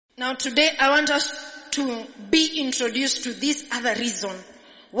Now today I want us to be introduced to this other reason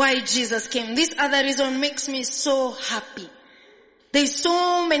why Jesus came. This other reason makes me so happy. There's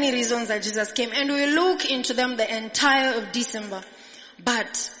so many reasons that Jesus came, and we'll look into them the entire of December.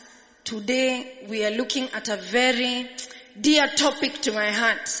 But today we are looking at a very dear topic to my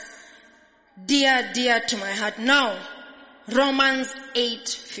heart. Dear to my heart. Now, Romans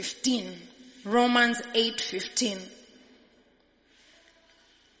 8:15. Romans 8:15.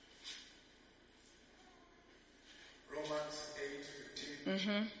 Romans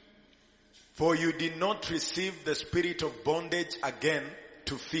 8:15. For you did not receive the spirit of bondage again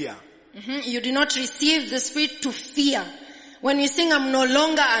to fear. You did not receive the spirit to fear. When we sing, I'm no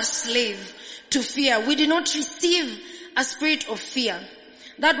longer a slave to fear, we did not receive a spirit of fear.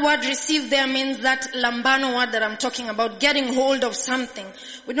 That word receive there means that lambano word that I'm talking about, getting hold of something.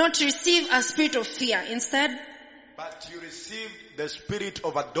 We did not receive a spirit of fear. Instead, but you received the spirit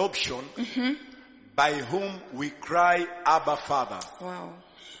of adoption, by whom we cry, Abba, Father. Wow.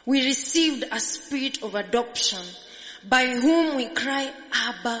 We received a spirit of adoption, by whom we cry,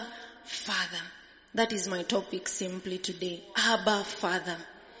 Abba, Father. That is my topic simply today. Abba, Father.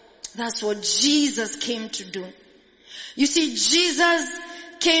 That's what Jesus came to do. You see, Jesus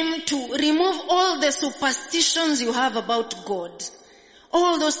came to remove all the superstitions you have about God.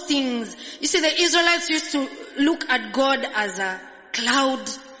 All those things. You see, the Israelites used to look at God as a cloud,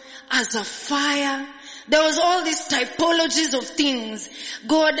 as a fire. There was all these typologies of things.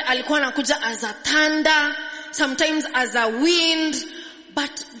 God alikuwa anakuja as a thunder, sometimes as a wind.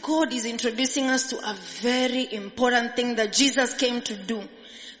 But God is introducing us to a very important thing that Jesus came to do.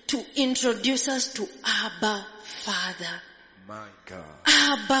 To introduce us to Abba, Father. My God.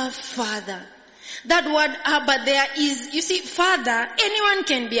 Abba, Father. That word Abba there is, you see, father, anyone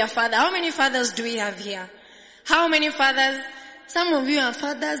can be a father. How many fathers do we have here? How many fathers? Some of you are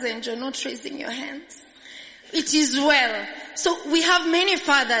fathers and you're not raising your hands. It is well. So we have many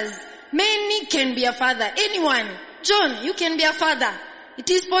fathers. Many can be a father. Anyone. John, you can be a father. It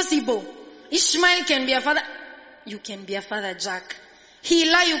is possible. Ishmael can be a father. You can be a father, Jack.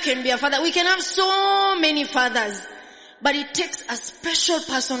 Hila, you can be a father. We can have so many fathers. But it takes a special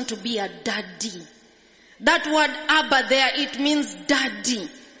person to be a daddy. That word Abba there, it means daddy.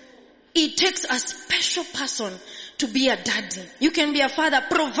 It takes a special person to be a daddy. You can be a father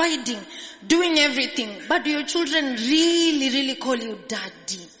providing, doing everything. But your children really call you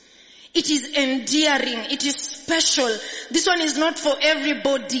daddy. It is endearing. It is special. This one is not for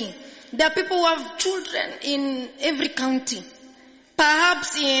everybody. There are people who have children in every county.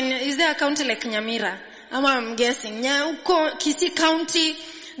 Perhaps is there a county like Nyamira? I'm guessing. Uko Kisii County,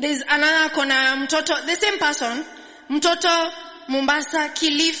 there's another kona mtoto, the same person. Mtoto, Mombasa,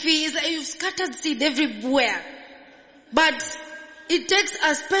 Kilifi, you've scattered seed everywhere. But it takes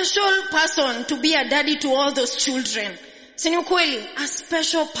a special person to be a daddy to all those children. Sinukweli, a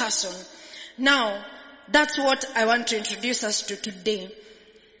special person. Now, that's what I want to introduce us to today.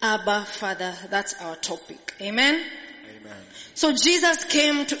 Abba, Father, that's our topic. Amen? Amen. So Jesus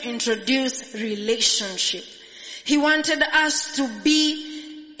came to introduce relationship. He wanted us to be,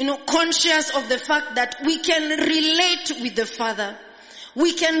 conscious of the fact that we can relate with the Father.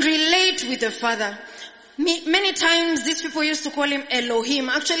 We can relate with the Father. Many times these people used to call him Elohim.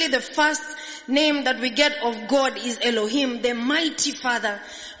 Actually, the first name that we get of God is Elohim, the mighty Father.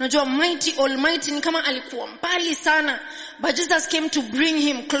 Unajua mighty, almighty ni kama alikuwa mbali sana. But Jesus came to bring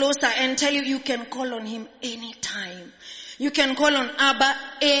him closer and tell you can call on him anytime. You can call on Abba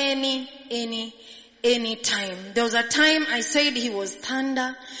any time. There was a time I said he was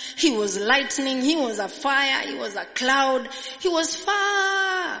thunder, he was lightning, he was a fire, he was a cloud, he was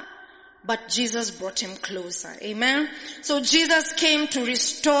far. But Jesus brought him closer. Amen. So Jesus came to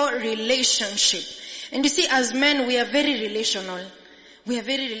restore relationship. And you see, as men, we are very relational.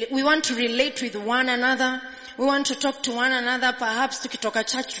 We want to relate with one another. We want to talk to one another. Perhaps tukitoka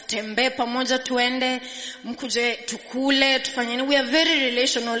church tutembe pamoja tuende, mkuje tukule, tufanye. We are very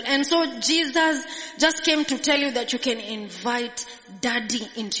relational. And so Jesus just came to tell you that you can invite daddy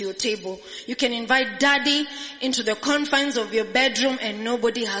into your table. You can invite daddy into the confines of your bedroom and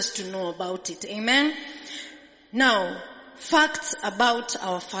nobody has to know about it. Amen? Now, facts about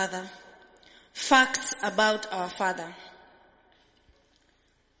our Father. Facts about our Father.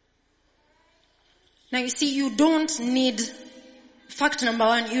 Now you see, you don't need, fact number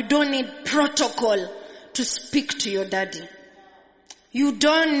one, you don't need protocol to speak to your daddy. You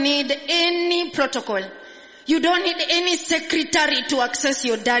don't need any protocol. You don't need any secretary to access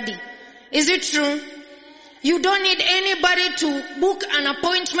your daddy. Is it true? You don't need anybody to book an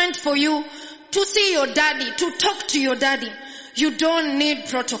appointment for you to see your daddy, to talk to your daddy. You don't need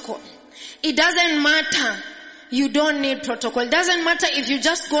protocol. It doesn't matter. You don't need protocol. It doesn't matter if you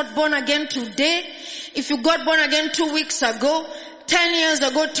just got born again today, if you got born again 2 weeks ago, 10 years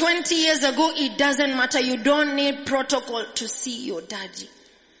ago, 20 years ago, it doesn't matter. You don't need protocol to see your daddy.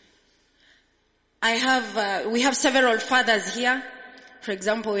 We have several fathers here. For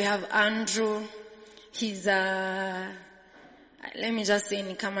example, we have Andrew. He's let me just say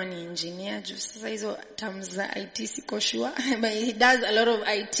ni kama ni engineer. Sasa hizo terms za IT siko sure. But he does a lot of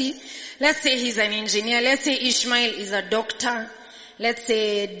IT. Let's say he's an engineer. Let's say Ishmael is a doctor. Let's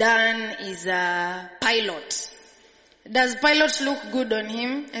say Dan is a pilot. Does pilot look good on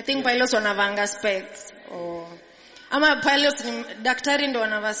him? I think pilots wanavanga specs. Ama pilots ni daktari ndo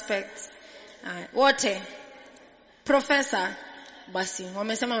wanavaa specs. Wote. Professor. Basi,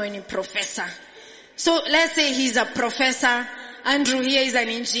 wamesema we ni professor. So let's say he's a professor. Andrew here is an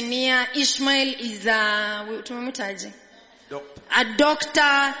engineer. Ishmael is a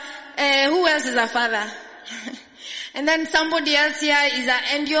doctor. Who else is a father? And then somebody else here is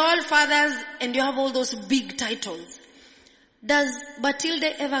and you're all fathers and you have all those big titles. Does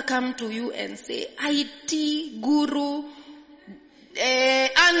Batilde ever come to you and say, IT guru,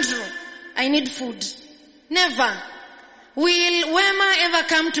 Andrew, I need food? Never. Will Wema ever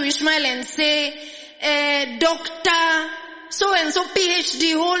come to Ishmael and say, Doctor, so and so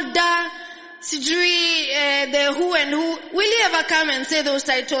PhD holder, sijui, the who and who? Will he ever come and say those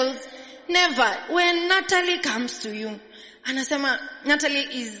titles? Never. When Natalie comes to you, anasema Natalie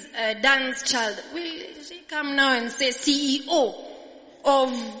is Dan's child, will she come now and say CEO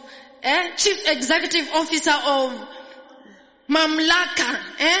of, Chief Executive Officer of Mamlaka,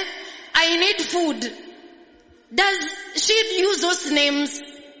 I need food? Does she use those names,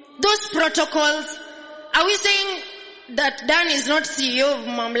 those protocols? Are we saying that Dan is not CEO of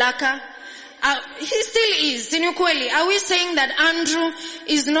Mamlaka? He still is. Sinukweli. Are we saying that Andrew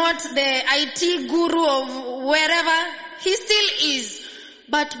is not the IT guru of wherever? He still is.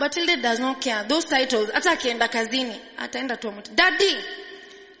 But Batilde does not care. Those titles, ata akienda kazini, ataenda tu amuti.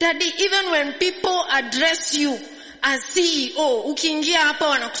 Daddy, even when people address you as CEO, ukiingia hapa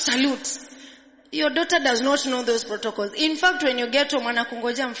wanakusalute. Your daughter does not know those protocols. In fact, when you get home,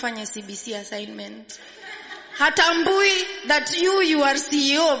 anakungoja mfanye CBC assignment. Hatambui that you are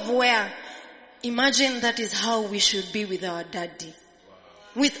CEO of where? Imagine that is how we should be with our daddy.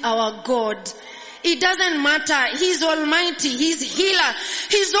 With our God. It doesn't matter. He's almighty. He's healer.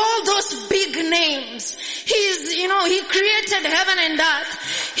 He's all those big names. He created heaven and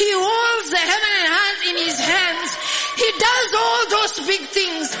earth. He holds the heaven and earth in his hands. He does all those big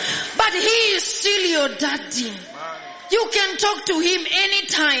things. But he is still your daddy. You can talk to him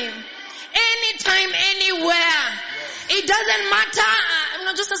anytime. Anytime, anywhere. It doesn't matter.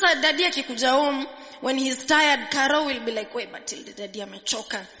 Just as a daddy akikuja home, when he's tired, Carol will be like, wait, Matilda, daddy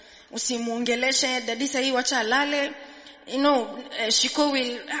amechoka. Usimuongeleshe, daddy sahi wacha alale. Shiko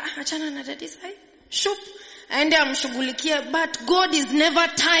will, achana na daddy sahi. Shup. Aende amshughulikie. But God is never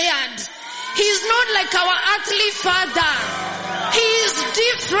tired. He's not like our earthly father. He is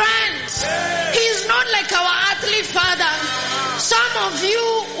different. He's not like our earthly father. Some of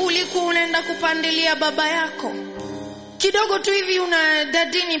you ulikuwa unaenda kupandilia baba yako. Kidogo tu hivi una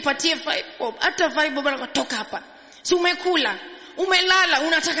daddy nipatie 5 bob. Hata 5 bob anatoka hapa. Si umekula, umelala,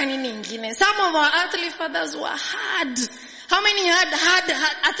 unataka nini ingine? Some of our earthly fathers were hard. How many had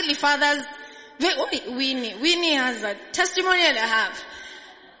earthly fathers? Winnie has a testimony and a half.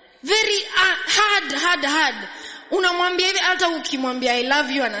 Very hard. Unamwambia hivi hata ukimwambia I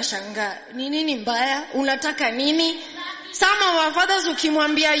love you anashangaa. Ni nini mbaya? Unataka nini? Some of our fathers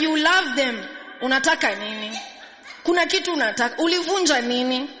ukimwambia you love them, unataka nini? Kuna kitu unataka. Ulivunja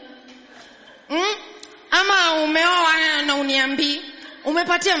nini? Ama umeoa na uniambii,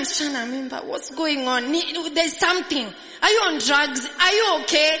 umepatia msichana mimba. What's going on? There's something. Are you on drugs? Are you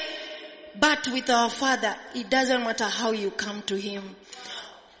okay? But with our father, it doesn't matter how you come to him.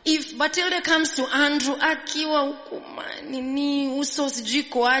 If Batilde comes to Andrew akiwa ukuma nini uso sijui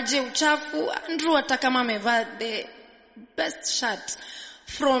koaje uchafu, Andrew atakama amevaa the best shirt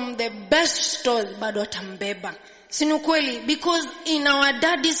from the best stores bado atambeba. Sinukweli, because in our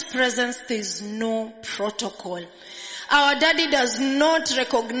daddy's presence there is no protocol. Our daddy does not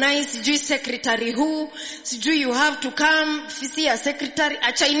recognize sijui secretary who, sijui you have to come see a secretary,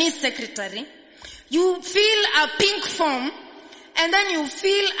 a Chinese secretary. You fill a pink form and then you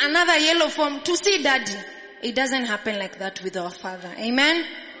fill another yellow form to see daddy. It doesn't happen like that with our father. Amen?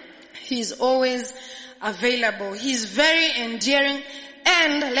 He's always available. He's very endearing.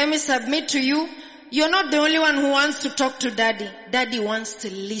 And let me submit to you, you're not the only one who wants to talk to daddy. Daddy wants to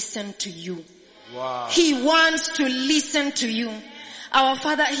listen to you. Wow. He wants to listen to you. Our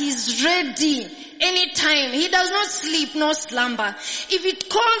Father, He's ready anytime. He does not sleep nor slumber. If it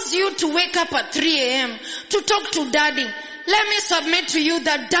calls you to wake up at 3 a.m. to talk to Daddy, let me submit to you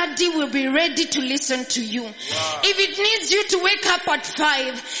that Daddy will be ready to listen to you. Wow. If it needs you to wake up at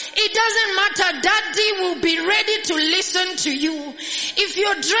 5, it doesn't matter. Daddy will be ready to listen to you. If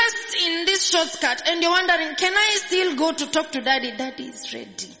you're dressed in this short skirt and you're wondering, can I still go to talk to Daddy? Daddy is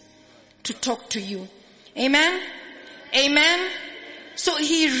ready to talk to you. Amen? Amen? So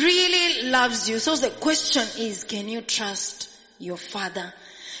He really loves you. So the question is, can you trust your Father?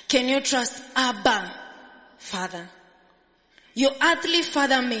 Can you trust Abba, Father? Your earthly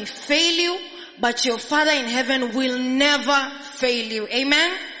father may fail you, but your Father in heaven will never fail you.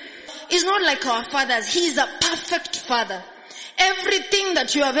 Amen? He's not like our fathers. He is a perfect Father. Everything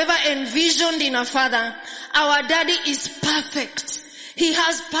that you have ever envisioned in a father, our Daddy is perfect. He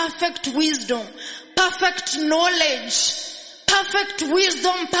has perfect wisdom, perfect knowledge, perfect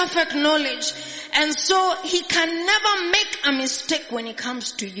wisdom, perfect knowledge. And so He can never make a mistake when it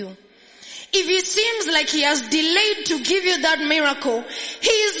comes to you. If it seems like He has delayed to give you that miracle, He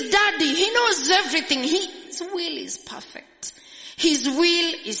is Daddy. He knows everything. His will is perfect. His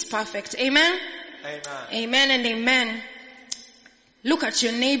will is perfect. Amen? Amen. Amen and amen. Look at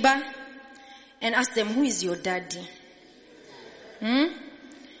your neighbor and ask them, who is your daddy?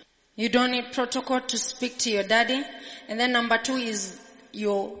 You don't need protocol to speak to your daddy. And then number 2 is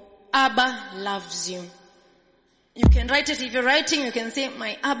your Abba loves you. You can write it. If you're writing, you can say,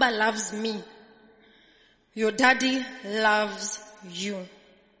 my Abba loves me. Your daddy loves you.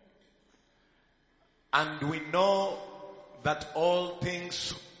 And we know that all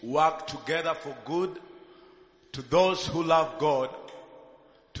things work together for good to those who love God,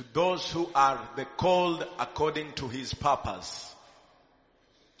 to those who are the called according to His purpose.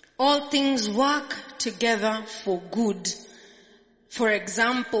 All things work together for good. For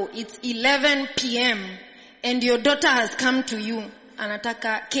example, it's 11 p.m. and your daughter has come to you.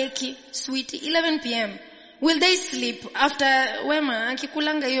 Anataka keki, sweetie, 11 p.m. Will they sleep after wema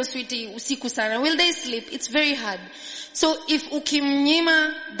akikulanga hiyo sweetie usiku sana? Will they sleep? It's very hard. So if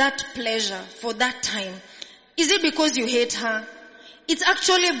ukimnyima that pleasure for that time, is it because you hate her? It's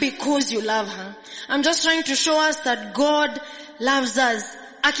actually because you love her. I'm just trying to show us that God loves us.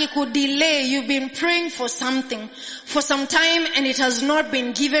 Akikudelay, you've been praying for something for some time and it has not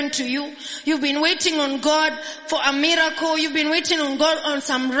been given to you. You've been waiting on God for a miracle. You've been waiting on God on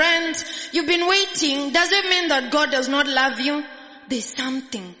some rent. You've been waiting. Does it mean that God does not love you? There's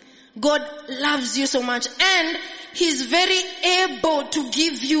something. God loves you so much and He's very able to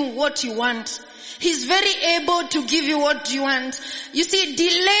give you what you want. He's very able to give you what you want. You see,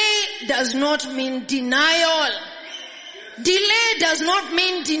 delay does not mean denial. Delay does not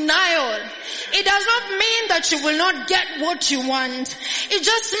mean denial. It does not mean that you will not get what you want. It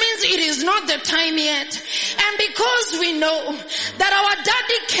just means it is not the time yet. And because we know that our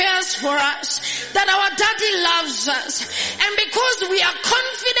daddy cares for us, that our daddy loves us, and because we are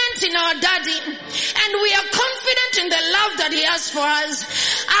confident in our daddy, and we are confident in the love that He has for us,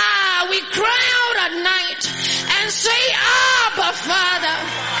 we cry out at night and say, Abba Father,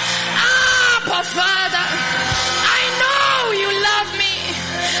 Abba Father, I know you love me.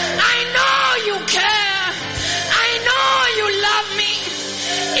 I know you care. I know you love me.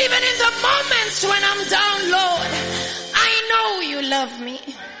 Even in the moments when I'm down, Lord, I know you love me.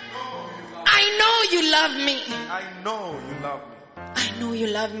 I know you love me. I know you love me. I know you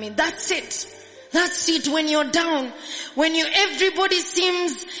love me. That's it. That's it. When you're down, when everybody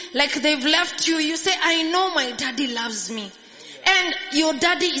seems like they've left you, you say, I know my daddy loves me. And your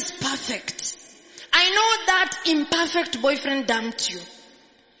daddy is perfect. I know that imperfect boyfriend dumped you.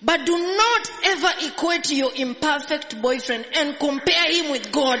 But do not ever equate your imperfect boyfriend and compare him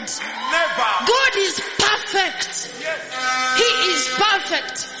with God. Never. God is perfect. Yes. He is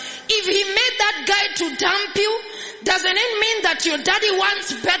perfect. If He made that guy to dump you, doesn't it mean that your daddy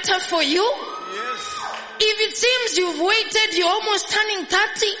wants better for you? Yes. If it seems you've waited, you're almost turning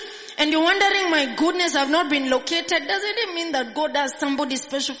 30, and you're wondering, my goodness, I've not been located, doesn't it mean that God has somebody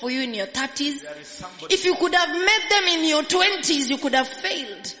special for you in your 30s? If you could have met them in your 20s, you could have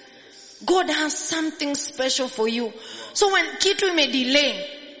failed. God has something special for you. So when kitu may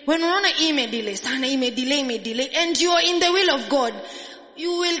delay, when unaona may delay, sana may delay, and you are in the will of God, you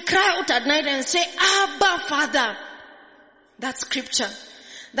will cry out at night and say, Abba Father. That's scripture.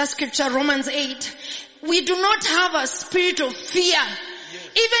 That's scripture, Romans 8. We do not have a spirit of fear.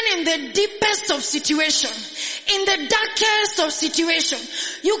 Even in the deepest of situation, in the darkest of situation,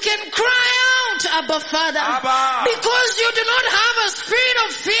 you can cry out, Abba Father. Abba. Because you do not have a spirit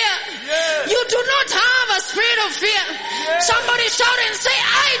of fear. Yes. You do not have a spirit of fear. Yes. Somebody shout and say,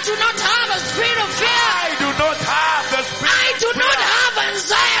 I do not have a spirit of fear. I do not have the spirit I do of not fear. have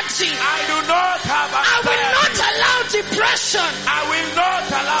anxiety. I do not have I will anxiety. not allow depression. I will not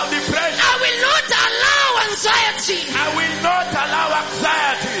allow depression. I will not allow anxiety. I will not allow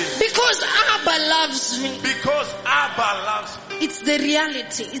anxiety. Because Abba loves me. Because Abba loves me. It's the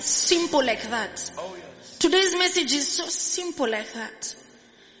reality. It's simple like that. Oh yes. Today's message is so simple like that.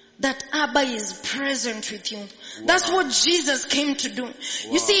 That Abba is present with you. Wow. That's what Jesus came to do. Wow.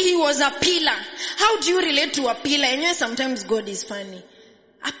 You see, he was a pillar. How do you relate to a pillar? And yet sometimes God is funny.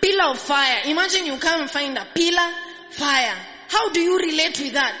 A pillar of fire. Imagine you come and find a pillar, fire. How do you relate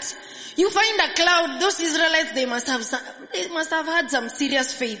with that? You find a cloud. Those Israelites, they must have had some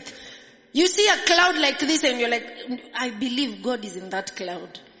serious faith. You see a cloud like this and you're like, I believe God is in that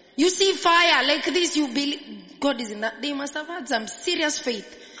cloud. You see fire like this, you believe God is in that. They must have had some serious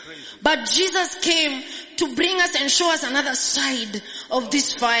faith. Crazy. But Jesus came to bring us and show us another side of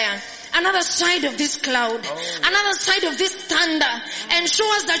this fire. Another side of this cloud. Another side of this thunder. And show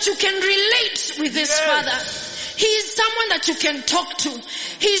us that you can relate with this Father. He is someone that you can talk to.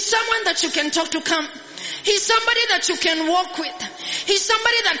 He is someone that you can talk to. Come. He's somebody that you can walk with. He's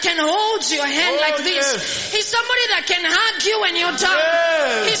somebody that can hold your hand like this. Yes. He's somebody that can hug you when you're down.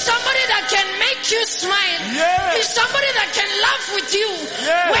 Yes. He's somebody that can make you smile. Yes. He's somebody that can laugh with you.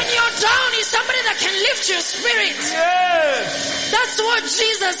 Yes. When you're down, he's somebody that can lift your spirit. Yes. That's what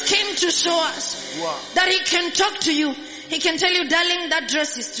Jesus came to show us. Wow. That he can talk to you. He can tell you, darling, that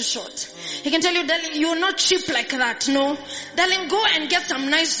dress is too short. He can tell you, darling, you're not cheap like that. No. Darling, go and get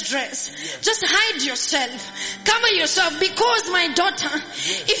some nice dress. Yes. Just hide yourself. Cover yourself. Because, my daughter,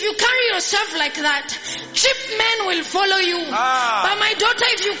 if you carry yourself like that, cheap men will follow you. But my daughter,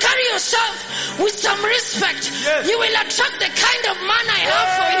 if you carry yourself with some respect, you will attract the kind of man I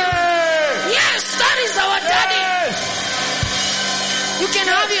have for you. Yes, that is our daddy. You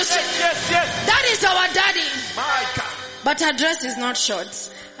can have yourself. That is our daddy. My God. But her dress is not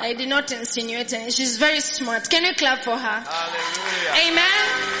short. I did not insinuate anything. She's very smart. Can you clap for her? Hallelujah. Amen.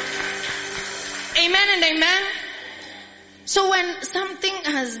 Amen and amen. So when something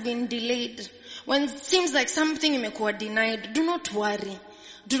has been delayed, when it seems like something imekuwa denied, do not worry.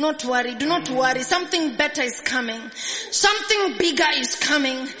 Do not worry. Do not worry. Something better is coming. Something bigger is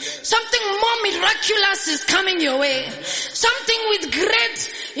coming. Something more miraculous is coming your way. Something with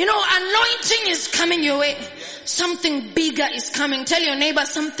great, anointing is coming your way. Something bigger is coming. Tell your neighbor,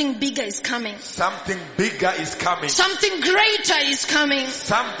 something bigger is coming. Something bigger is coming. Something greater is coming.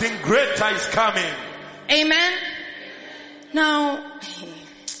 Something greater is coming. Amen. Now,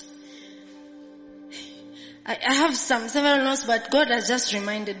 I have several notes, but God has just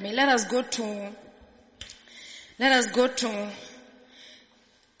reminded me. Let us go to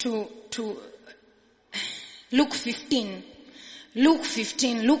Luke 15. Luke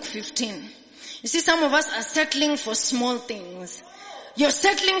 15. You see, some of us are settling for small things. You're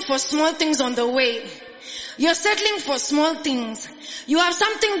settling for small things on the way. You're settling for small things. You have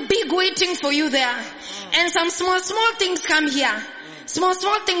something big waiting for you there. And some small things come here. Small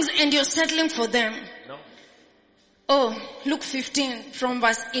things, and you're settling for them. Oh, Luke 15 from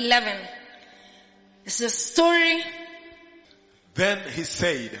verse 11. It's a story. Then he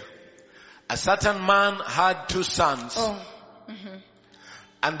said, a certain man had 2 sons.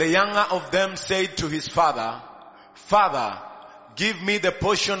 And the younger of them said to his father, Father, give me the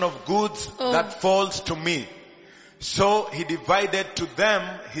portion of goods that falls to me. So he divided to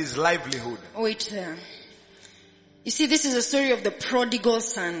them his livelihood. Wait there. You see, this is a story of the prodigal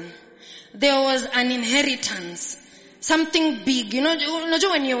son. There was an inheritance. Something big. You know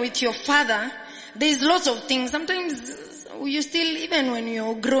when you're with your father, there's lots of things. Sometimes you still, even when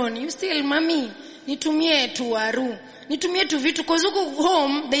you're grown, you still, Mommy, nitumie tu waru. Nitumie tu vitu. Cause huku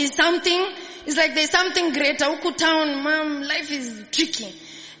home, there's something, it's like there's something greater. Huku town, Mom, life is tricky.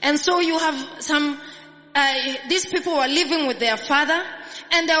 And so you have some, these people were living with their father,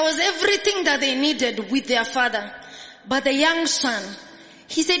 and there was everything that they needed with their father. But the young son,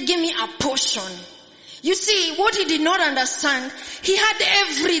 he said, give me a portion. You see, what he did not understand, he had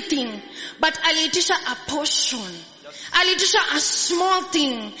everything, but aliitisha a portion. Aliitisha a small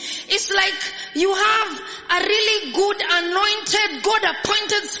thing. It's like you have a really good, anointed,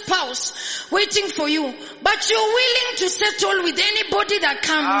 God-appointed spouse waiting for you, but you're willing to settle with anybody that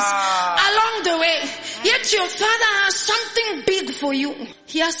comes along the way. Yet your father has something big for you.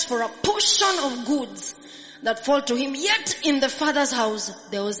 He asked for a portion of goods that fall to him. Yet in the father's house,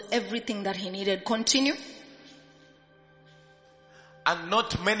 there was everything that he needed. Continue. And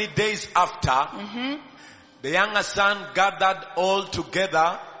not many days after, the younger son gathered all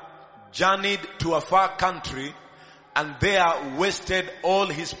together, journeyed to a far country, and there wasted all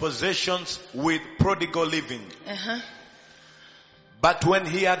his possessions with prodigal living. But when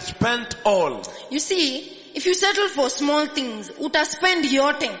he had spent all, you see, if you settle for small things, utaspend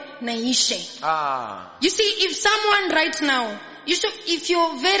yote na ishe. You see, if someone right now, if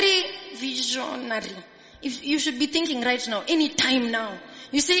you're very visionary, if you should be thinking right now, any time now.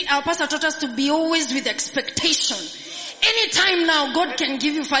 You see, our pastor taught us to be always with expectation. Anytime now, God can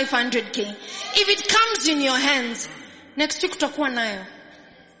give you 500k. If it comes in your hands, next week utakuwa nayo.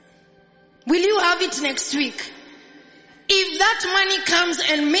 Will you have it next week? If that money comes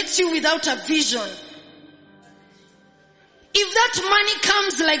and meets you without a vision, if that money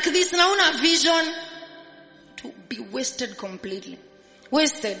comes like this, nauna vision, to be wasted completely.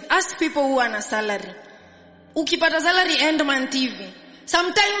 Wasted. Ask people who earn a salary. Ukipata salary end month hivi.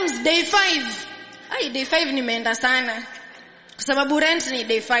 Sometimes day 5. Day 5 nimeenda sana. Kwa sababu rent ni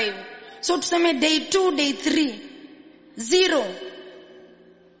day 5. So tuseme day 2, day 3. 0.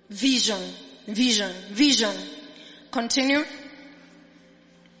 Vision. Continue.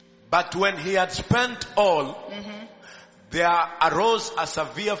 But when he had spent all, there arose a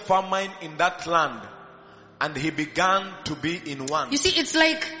severe famine in that land, and he began to be in want. You see, it's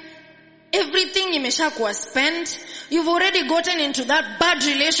like everything imeshakuwa spent. You've already gotten into that bad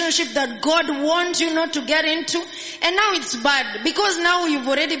relationship that God wants you not to get into. And now it's bad because now you've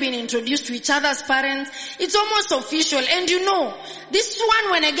already been introduced to each other's parents. It's almost official. And you know, this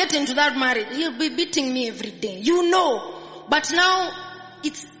one, when I get into that marriage, he'll be beating me every day. You know. But now,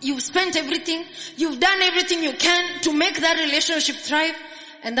 you've spent everything. You've done everything you can to make that relationship thrive.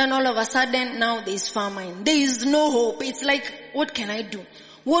 And then all of a sudden, now there is famine. There is no hope. It's like, what can I do?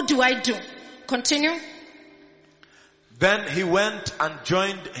 What do I do? Continue. Then he went and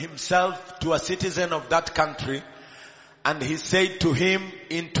joined himself to a citizen of that country, and he sent him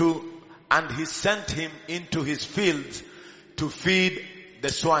into his fields to feed the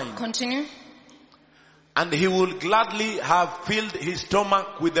swine. Continue. And he would gladly have filled his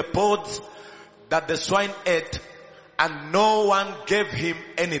stomach with the pods that the swine ate, and no one gave him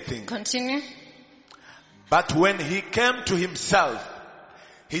anything. Continue. But when he came to himself,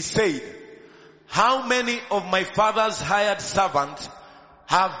 he said, how many of my father's hired servants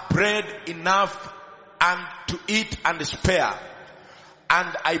have bread enough and to eat and spare,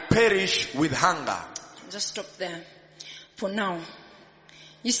 and I perish with hunger? Just stop there for now.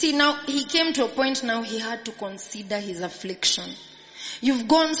 You see, now he came to a point now he had to consider his affliction. You've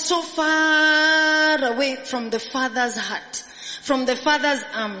gone so far away from the Father's heart, from the Father's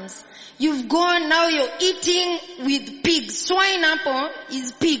arms. You've gone, now you're eating with pigs. Swine apple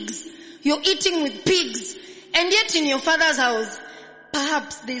is pigs. You're eating with pigs. And yet in your father's house,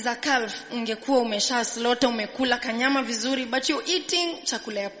 perhaps there's a calf. Ungekuwa umesha slaughter, umekula kanyama vizuri, but you're eating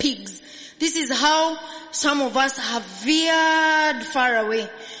chakula ya pigs. This is how some of us have veered far away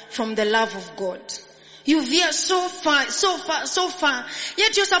from the love of God. You veer so far.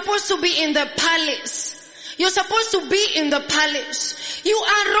 Yet you're supposed to be in the palace. You're supposed to be in the palace. You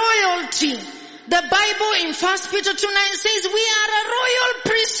are royalty. The Bible in 1 Peter 2:9 says we are a royal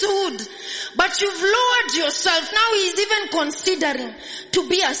priesthood. But you've lowered yourself. Now he's even considering to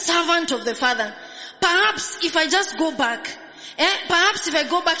be a servant of the Father. Perhaps if I just go back,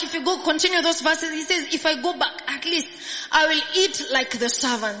 if you go continue those verses, he says, if I go back, at least I will eat like the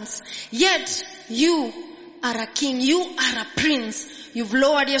servants. Yet you are a king. You are a prince. You've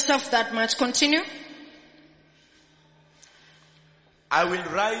lowered yourself that much. Continue. I will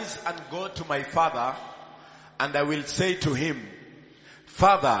rise and go to my father, and I will say to him,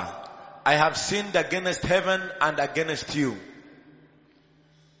 Father, I have sinned against heaven and against you,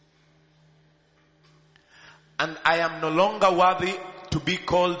 and I am no longer worthy to be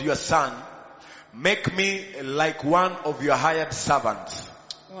called your son. Make me like one of your hired servants.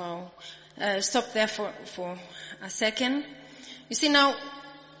 Wow. Stop there for a second. You see, now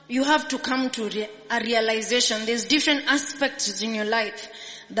you have to come to a realization. There's different aspects in your life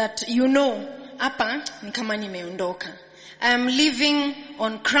that you know, hapa ni kama nimeondoka. I am living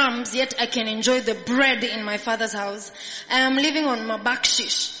on crumbs, yet I can enjoy the bread in my father's house. I am living on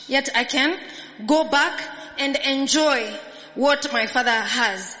mabakshish, yet I can go back and enjoy what my father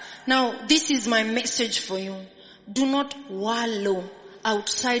has. Now, this is my message for you. Do not wallow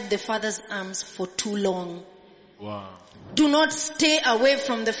outside the Father's arms for too long. Wow. Do not stay away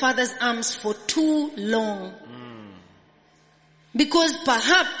from the Father's arms for too long. Because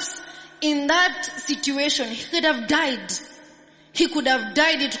perhaps in that situation he could have died. He could have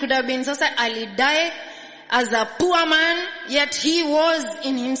died. It could have been sasa alidai, as a poor man, yet he was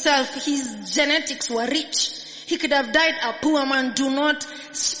in himself, his genetics were rich. He could have died a poor man. Do not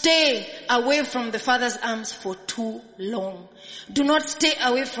stay away from the Father's arms for too long. Do not stay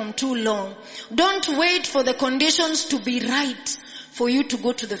away from too long. Don't wait for the conditions to be right for you to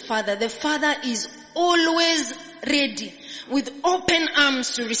go to the Father. The Father is always ready with open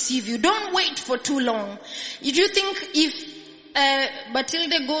arms to receive you. Don't wait for too long. Do you think if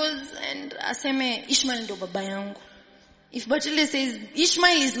Batilde goes and aseme Ishmael ndo baba yangu, if Batilde says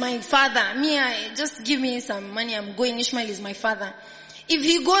Ishmael is my father, just give me some money, I'm going, Ishmael is my father. If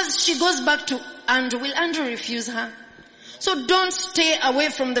she goes back to Andrew, will Andrew refuse her? So don't stay away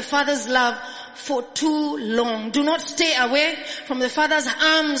from the Father's love for too long. Do not stay away from the Father's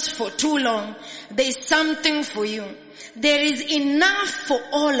arms for too long. There is something for you. There is enough for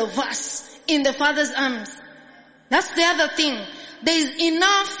all of us in the Father's arms. That's the other thing. There is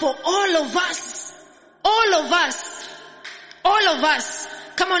enough for all of us. All of us. All of us.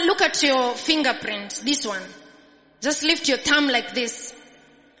 Come on, look at your fingerprint. This one. Just lift your thumb like this.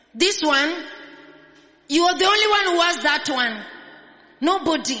 This one, you are the only one who has that one.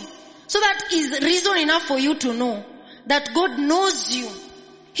 Nobody. So that is reason enough for you to know that God knows you.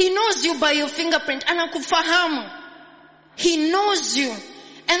 He knows you by your fingerprint. Anakufahamu. He knows you.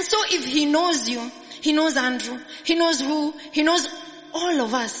 And so if he knows you, he knows Andrew, he knows who, he knows all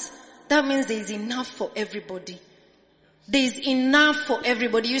of us. That means there is enough for everybody. There is enough for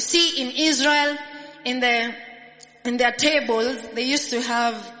everybody. You see, in Israel, in their tables, they used to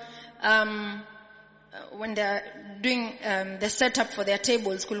have, when they're doing the setup for their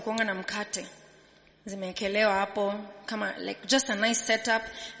tables, kulikuanga na mkate. Zimeekelewa hapo, kama like just a nice setup,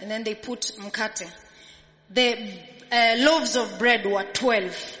 and then they put mkate. The loaves of bread were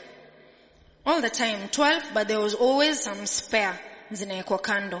 12. All the time, 12, but there was always some spare. Zinaekwa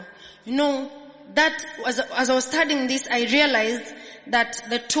kando. You know, that as I was studying this, I realized that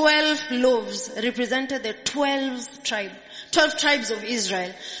the 12 loaves represented the 12 tribes of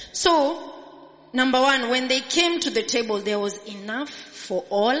Israel. So, number one, when they came to the table, there was enough for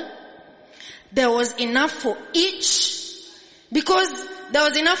all. There was enough for each. Because there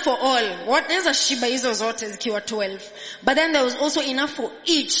was enough for all. What is a shiba hizo zote zikiwa 12. But then there was also enough for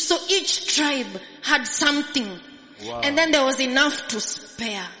each. So each tribe had something. Wow. And then there was enough to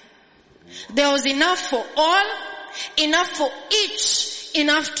spare. There was enough for all, enough for each,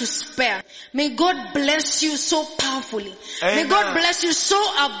 enough to spare. May God bless you so powerfully. Amen. May God bless you so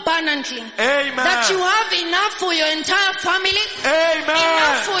abundantly. Amen. That you have enough for your entire family. Amen.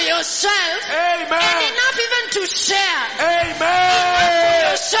 Enough for yourself. Amen. And enough even to share. Amen. Enough for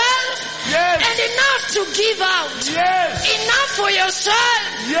yourself. Yes. And enough to give out. Yes. Enough for yourself.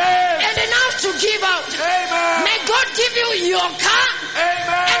 Yes. And enough to give out. Amen. May God give you your car.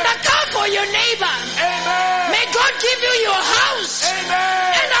 Amen. And a car for your neighbor. Amen. May God give you your house.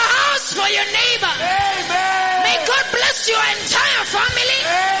 Amen. And a house for your neighbor. Amen. May God bless your entire family.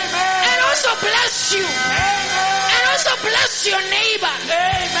 Amen. And also bless you. Amen. And also bless your neighbor.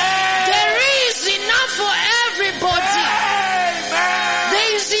 Amen. There is enough for everybody. Amen.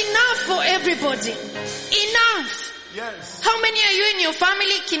 There is enough for everybody. Enough. Yes. How many are you in your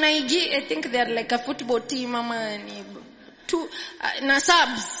family? Kinaigi, I think they're like a football team, mama, two, na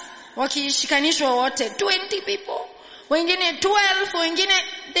subs. Wakishikanishwa wote, 20 people. Wengine 12,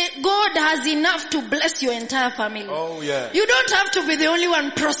 wengine, God has enough to bless your entire family. Oh yeah. You don't have to be the only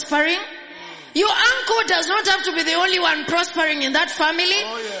one prospering. Your uncle does not have to be the only one prospering in that family.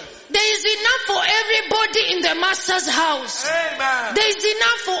 Oh yes. There is enough for everybody in the master's house. Amen. There is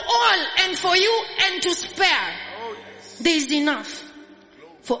enough for all and for you and to spare. Oh yes. There is enough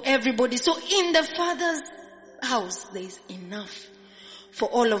for everybody. So in the Father's house, there is enough for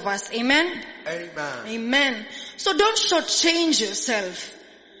all of us. Amen? Amen. Amen. So don't shortchange yourself.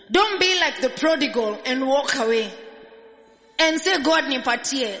 Don't be like the prodigal and walk away. And say, God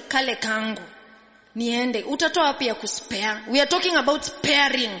nipatie kale kangu. Niende. Utatoa wapi ya kuspare? We are talking about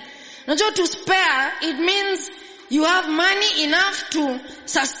sparing. Najua to spare, it means you have money enough to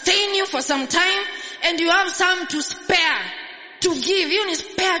sustain you for some time and you have some to spare, to give. You need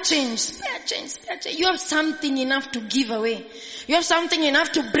spare change. You have something enough to give away. You have something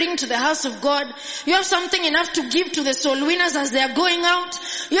enough to bring to the house of God. You have something enough to give to the soul winners as they are going out.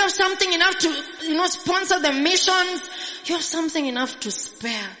 You have something enough to, sponsor the missions. You have something enough to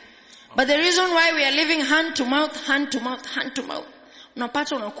spare. But the reason why we are living hand to mouth.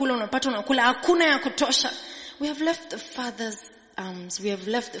 Unapata unakula. Hakuna ya kutosha. We have left the Father's arms. We have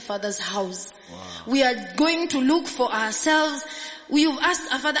left the Father's house. Wow. We are going to look for ourselves. We have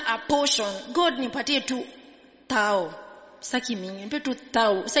asked our Father a portion. God nipatie tu tao. Saki mingi, nipe tu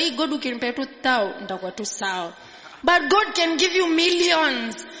tau. Say God ukinipe tu tau, nitakuwa tu sawa. But God can give you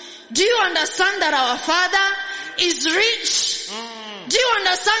millions. Do you understand that our Father is rich? Do you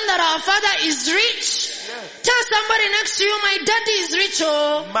understand that our Father is rich? Yes. Tell somebody next to you, my daddy is rich,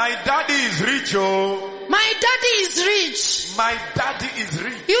 oh. My daddy is rich, oh. My daddy is rich. My daddy is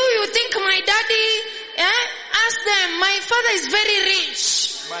rich. You think my daddy, ask them, my father is very rich.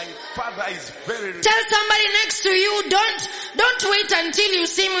 My father is very rich. Tell somebody next to you, don't wait until you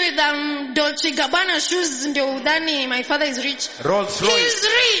see me with Dolce Gabbana shoes ndio udhani my father is rich. Rolls Royce. He is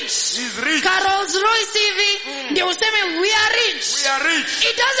rich. He's rich. Rolls Royce hivi ndio useme we are rich. We are rich.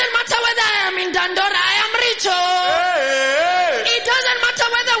 It doesn't matter whether I am in Dandora, I am rich. Oh. Hey. It doesn't matter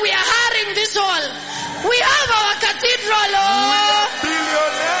whether we are hiring this hall. We have our cathedral. Oh.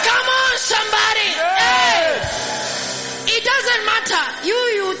 Billionaire. Come on somebody. Yes. Hey. It doesn't matter.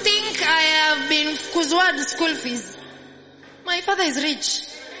 You think I have been kuzwad school fees. My father is rich.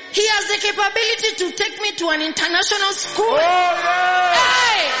 He has the capability to take me to an international school. Oh, yes.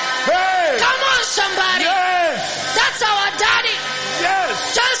 Hey! Hey! Come on somebody. Yes. That's our daddy. Yes.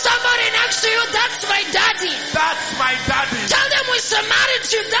 Tell somebody next to you, that's my daddy. That's my daddy. Tell them with some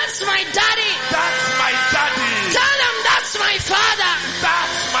attitude, that's my daddy. That's my daddy. Tell them that's my father.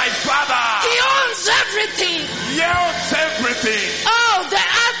 That's my father. He owns everything. He owns everything. Oh, the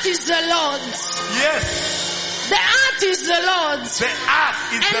earth is the Lord's. Yes. The earth is the Lord's. The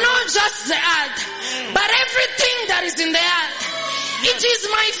earth is and the not just the earth, but everything that is in the earth. It is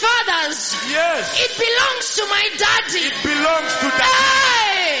my father's. Yes. It belongs to my daddy. It belongs to daddy.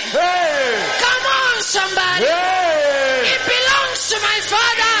 Hey! Hey! Come on somebody. Hey! It belongs to my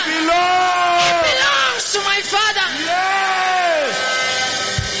father. It belongs to my father. Yes!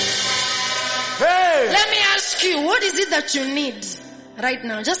 Hey! Let me ask you, what is it that you need right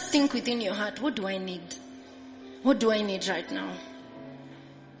now? Just think within your heart, what do I need? What do I need right now?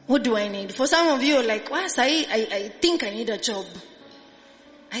 What do I need? For some of you are like, well, I think I need a job.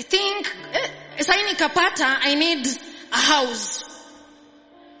 I think, I need a house.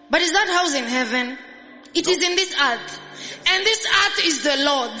 But is that house in heaven? It is in this earth. And this earth is the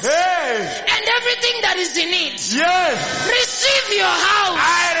Lord's. Hey! And everything that is in it. Yes! Receive your house.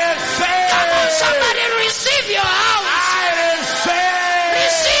 I receive! Come on, somebody receive your house. I receive!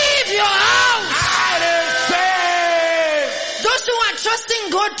 Receive your house. I receive! Those who are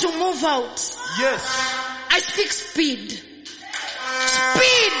trusting God to move out. Yes. I speak speed.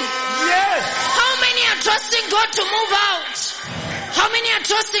 Speed. Yes. How many are trusting God to move out? How many are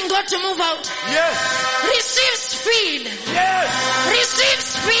trusting God to move out? Yes. Receive speed. Yes. Receive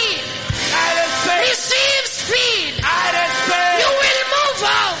speed. I receive. Receive speed. I receive. You will move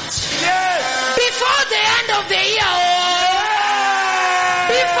out. Yes. Before the end of the year. Oh.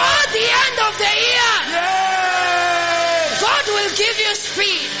 Before the end of the year. Yes. God will give you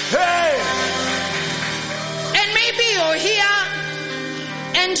speed. Hey. And maybe you're here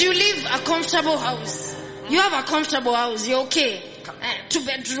and you live a comfortable house. You have a comfortable house. You're okay.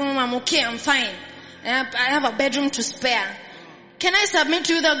 2-bedroom, I'm okay, I'm fine. I have a bedroom to spare. Can I submit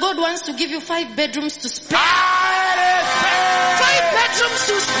to you that God wants to give you 5 bedrooms to spare? 5 bedrooms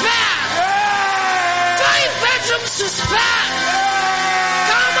to spare. 5 bedrooms to spare.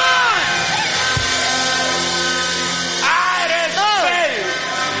 Come on.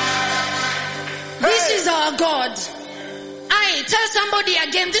 This is our God. Tell somebody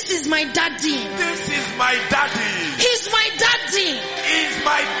again, this is my daddy. This is my daddy. He's my daddy. He's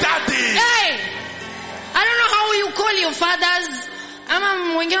my daddy. Hey, I don't know how you call your fathers.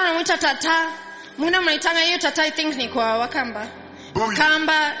 Ama wengine wanamuita tata. Mwingine mnaitanga hiyo tata, I think ni kwa Wakamba.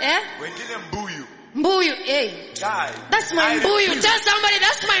 Wakamba, Wengine mbuyu. Mbuyu, hey. That's my mbuyu. Tell somebody,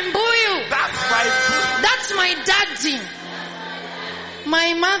 that's my mbuyu. That's my daddy.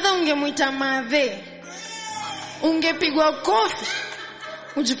 My mother ungemuita mave. Ungepigwa kofi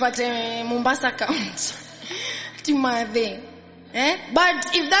ujipate Mombasa County Timadhe.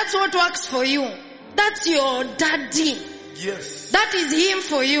 But if that's what works for you, that's your daddy. Yes. That is him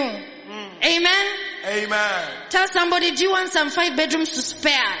for you. Amen. Amen. Tell somebody, do you want some 5 bedrooms to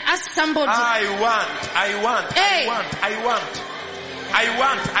spare? Ask somebody. I want. Hey. I want.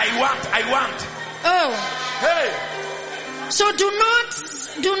 Oh. Hey. So do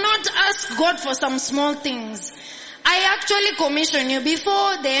not ask God for some small things. I actually commission you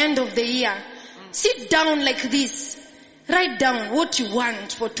before the end of the year. Sit down like this. Write down what you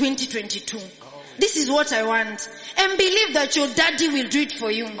want for 2022. This is what I want. And believe that your daddy will do it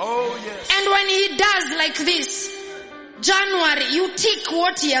for you. Oh yes. And when he does like this, January, you tick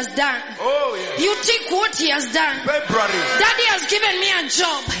what he has done. Oh yes. You tick what he has done. February. Daddy has given me a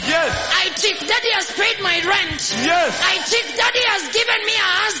job. Yes. I tick. Daddy has paid my rent. Yes. I tick. Daddy has given me a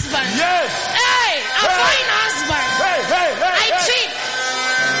husband. Yes. Hey, a fine husband. I tick.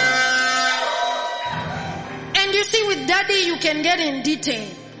 And you see, with Daddy, you can get in detail.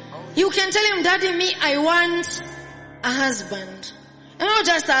 You can tell him, Daddy, me, I want a husband. And not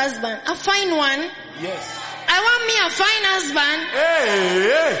just a husband, a fine one. Yes. I want me a fine husband.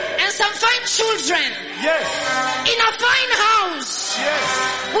 Hey. And some fine children. Yes. In a fine house. Yes.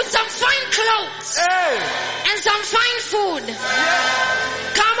 With some fine clothes. Hey. And some fine food.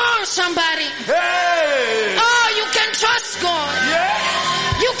 Yes. Come on, somebody. Hey. Oh, you can trust God.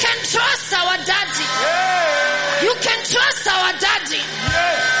 Yes. You can trust our daddy. Hey. You can trust our daddy.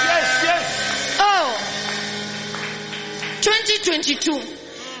 Yes, yes, yes. Oh. 2022.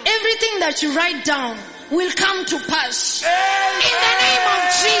 Everything that you write down will come to pass. Amen. In the name of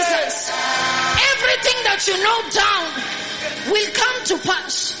Jesus. Everything that you note down will come to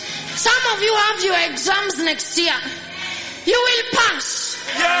pass. Some of you have your exams next year. You will pass.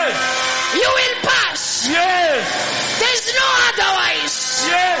 Yes. You will pass. Yes. There's no otherwise.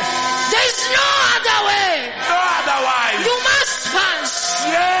 Yes. There's no other way. No otherwise. You must pass.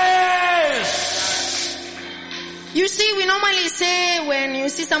 Yes. You see, we normally say when you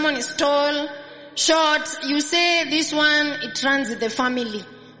see someone is tall, short, you say this one, it runs in the family.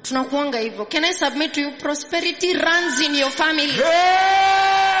 Tunakuanga hivyo. Can I submit to you? Prosperity runs in your family. Hey.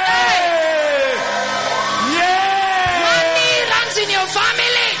 Yes. Money runs in your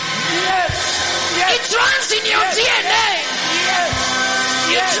family. Yes. Yes. It runs in your DNA. Yes.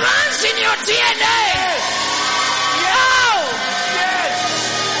 It runs in your DNA. Oh.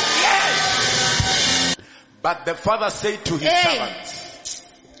 Yes. But the father said to his servants,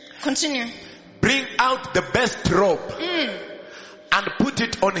 Continue. bring out the best robe and put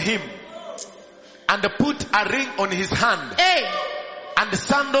it on him, and put a ring on his hand and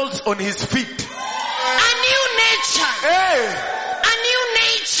sandals on his feet. A new nature. A new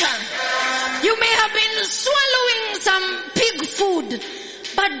nature. You may have been swallowing some pig food,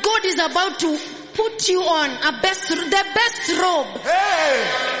 but God is about to put you on the best robe.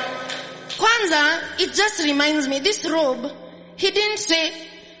 Kwanza, it just reminds me, this robe, he didn't say,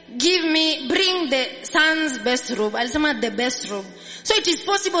 bring the son's best robe. Alisema the best robe. So it is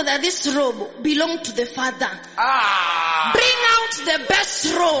possible that this robe belonged to the father. Bring out the best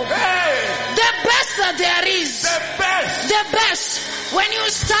robe. The best that there is. The best. When you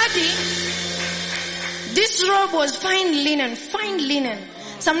study, this robe was fine linen.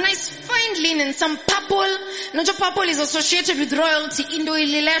 Some nice fine linen, some purple. Unajua purple is associated with royalty. Indo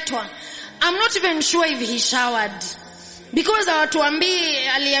ililetwa. I'm not even sure if he showered. Because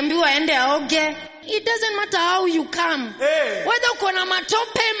aliambiwa aende aoge. It doesn't matter how you come. Whether uko na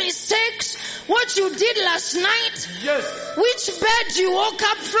matope, mistakes, what you did last night, which bed you woke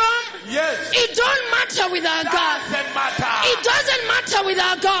up from, it don't matter with our God. It doesn't matter with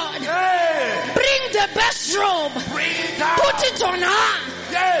our God. Bring the best robe. Put it on her.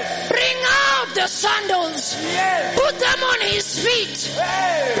 Bring out the sandals. Put them on his feet.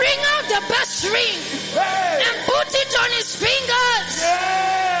 Bring out the best ring and put it on his fingers.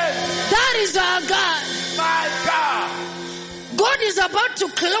 That is our God. My God. God is about to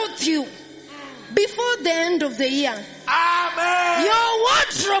clothe you before the end of the year. Amen. Your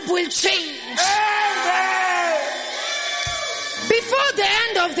wardrobe will change. Amen. Before the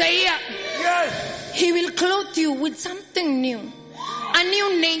end of the year, Yes. he will clothe you with something new. A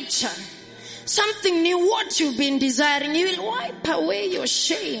new nature. Something new, what you've been desiring. He will wipe away your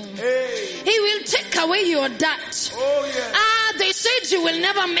shame. He will take away your dirt. They said you will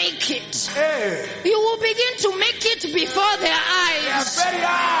never make it. You will begin to make it before their eyes. Very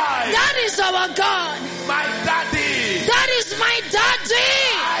high. That is our God. My daddy. That is my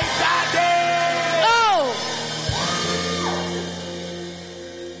daddy. My daddy. Oh.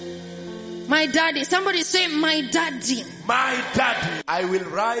 My daddy. Somebody say my daddy. My daddy. I will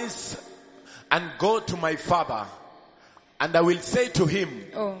rise and go to my father, and I will say to him,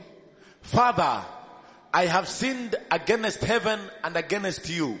 Father, I have sinned against heaven and against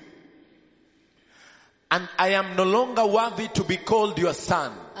you, and I am no longer worthy to be called your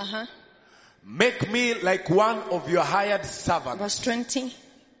son. Make me like one of your hired servants. Verse 20.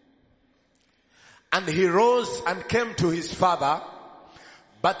 And he rose and came to his father,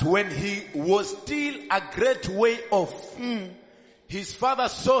 but when he was still a great way off, his father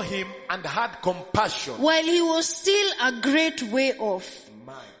saw him and had compassion. While he was still a great way off.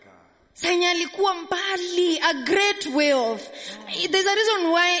 My God. Senye alikuwa mbali, a great way off. There's a reason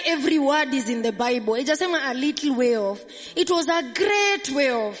why every word is in the Bible. Ijasema a little way off. It was a great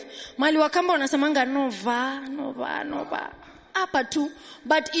way off. Mali wakamba wanasemanga nova. Hapa tu.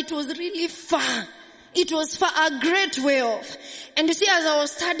 But it was really far. It was far, a great way off. And you see, as I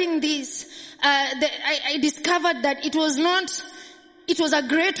was studying this, I discovered that it was a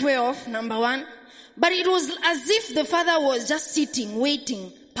great way off, number one. But it was as if the father was just sitting,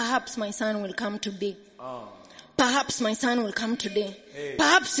 waiting. Perhaps my son will come today. Perhaps my son will come today.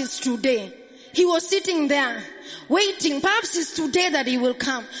 Perhaps it's today. He was sitting there, waiting. Perhaps it's today that he will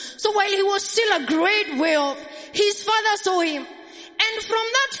come. So while he was still a great way off, his father saw him. And from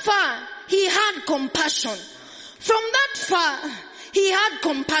that far, he had compassion. From that far, he had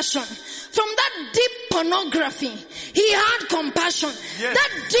compassion. From that deep pornography, he had compassion. Yes.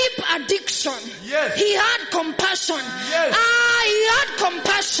 That deep addiction, yes. He had compassion. Yes. He had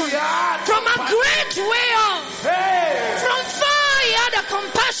compassion. From a great way off. Hey. From far, he had a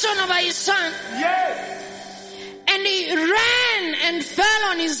compassion over his son. Yes. And he ran and fell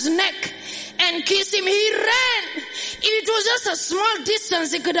on his neck and kissed him. He ran. It was just a small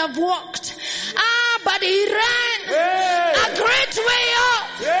distance he could have walked. But he ran. Hey. A great way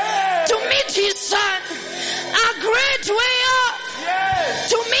off. Yes. To meet his son. A great way off. Yes.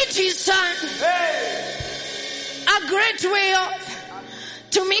 To meet his son. Hey. A great way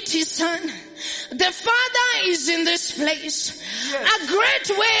off. To meet his son. The father is in this place. Yes. A great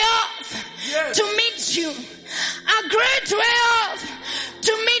way off. Yes. To meet you. A great way off.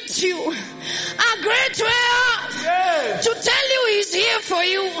 To meet you. A great way off. Yes. To tell you he's here for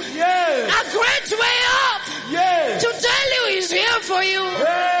you. Yes. A great way off. Yes. To tell you he's here for you.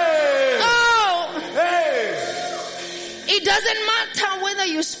 Hey. Oh. Hey. It doesn't matter whether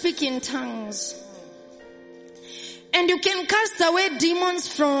you speak in tongues. And you can cast away demons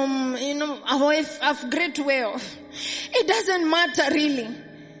from, a great way off. It doesn't matter really.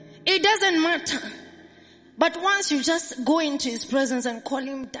 It doesn't matter. But once you just go into his presence and call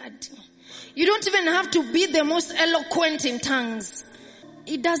him daddy, you don't even have to be the most eloquent in tongues.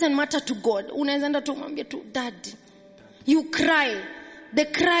 It doesn't matter to God. Unaenda tu mwambie tu daddy. You cry. The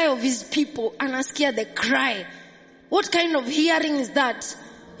cry of his people. Anasikia the cry. What kind of hearing is that?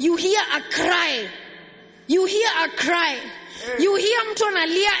 You hear a cry. You hear a cry. Hey. You hear mtu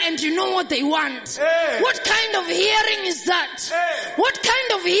analia and you know what they want. Hey. What kind of hearing is that? Hey. What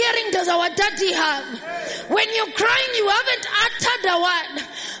kind of hearing does our daddy have? Hey. When you're crying, you haven't uttered a word,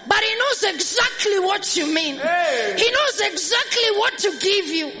 but he knows exactly what you mean. Hey. He knows exactly what to give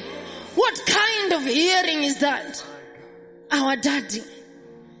you. What kind of hearing is that? Our daddy.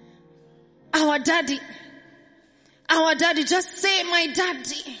 Our daddy. Our daddy, just say my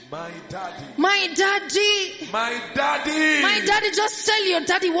daddy. My daddy. My daddy. My daddy. My daddy, just tell your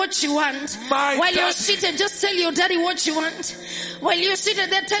daddy what you want. While you're seated, just tell your daddy what you want. While you're seated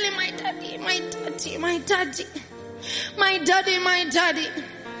there, tell him my daddy, my daddy, my daddy. My daddy, my daddy.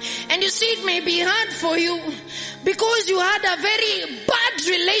 And you see, it may be hard for you because you had a very bad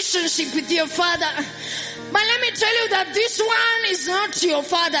relationship with your father. But let me tell you that this one is not your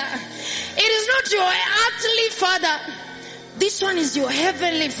father. It is not your earthly father. This one is your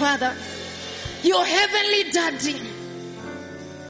heavenly father. Your heavenly daddy.